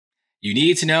You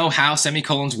need to know how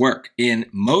semicolons work. In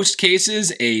most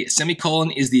cases, a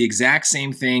semicolon is the exact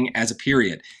same thing as a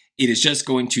period. It is just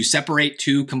going to separate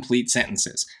two complete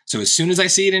sentences. So as soon as I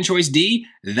see it in choice D,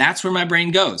 that's where my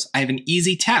brain goes. I have an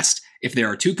easy test. If there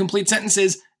are two complete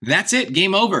sentences, that's it,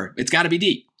 game over. It's got to be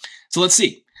D. So let's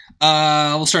see.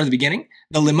 We'll start at the beginning.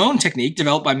 The Limón technique,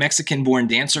 developed by Mexican-born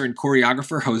dancer and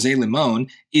choreographer Jose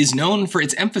Limón, is known for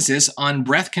its emphasis on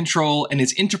breath control and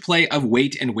its interplay of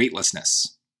weight and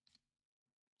weightlessness.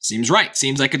 Seems right.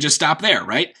 Seems I could just stop there,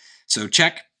 right? So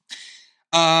check.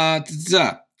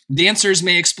 Dancers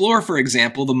may explore, for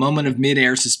example, the moment of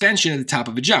mid-air suspension at the top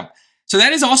of a jump. So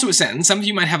that is also a sentence. Some of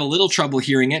you might have a little trouble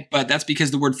hearing it, but that's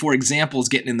because the word for example is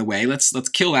getting in the way. Let's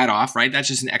kill that off, right? That's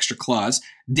just an extra clause.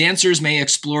 Dancers may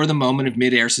explore the moment of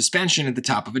mid-air suspension at the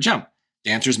top of a jump.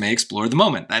 Dancers may explore the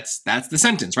moment. That's the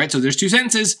sentence, right? So there's two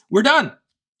sentences. We're done.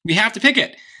 We have to pick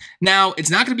it. Now, it's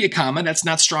not going to be a comma. That's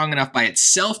not strong enough by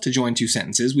itself to join two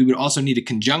sentences. We would also need a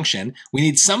conjunction. We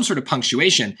need some sort of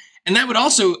punctuation. And that would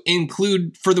also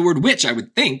include for the word which, I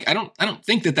would think. I don't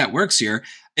think that works here.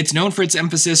 It's known for its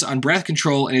emphasis on breath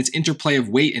control and its interplay of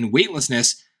weight and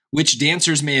weightlessness, which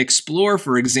dancers may explore,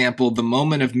 for example, the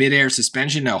moment of midair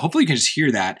suspension. No, hopefully you can just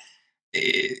hear that.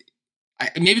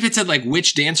 Maybe if it said like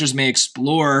which dancers may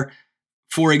explore,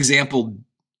 for example,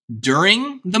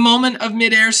 during the moment of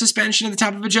midair suspension at the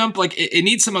top of a jump, like it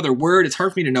needs some other word. It's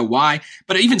hard for me to know why,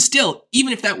 but even still,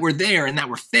 even if that were there and that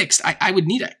were fixed, I would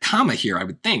need a comma here, I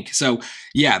would think. So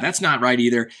yeah, that's not right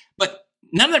either. But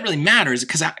none of that really matters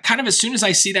because kind of as soon as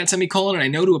I see that semicolon and I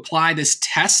know to apply this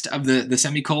test of the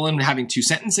semicolon having two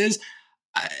sentences,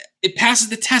 it passes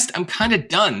the test. I'm kind of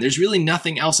done. There's really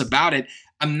nothing else about it.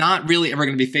 I'm not really ever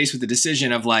going to be faced with the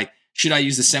decision of like, should I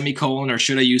use the semicolon or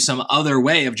should I use some other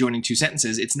way of joining two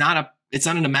sentences? It's not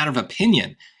a matter of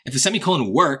opinion. If the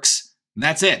semicolon works,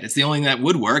 that's it. It's the only thing that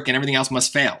would work and everything else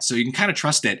must fail. So you can kind of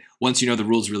trust it once you know the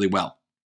rules really well.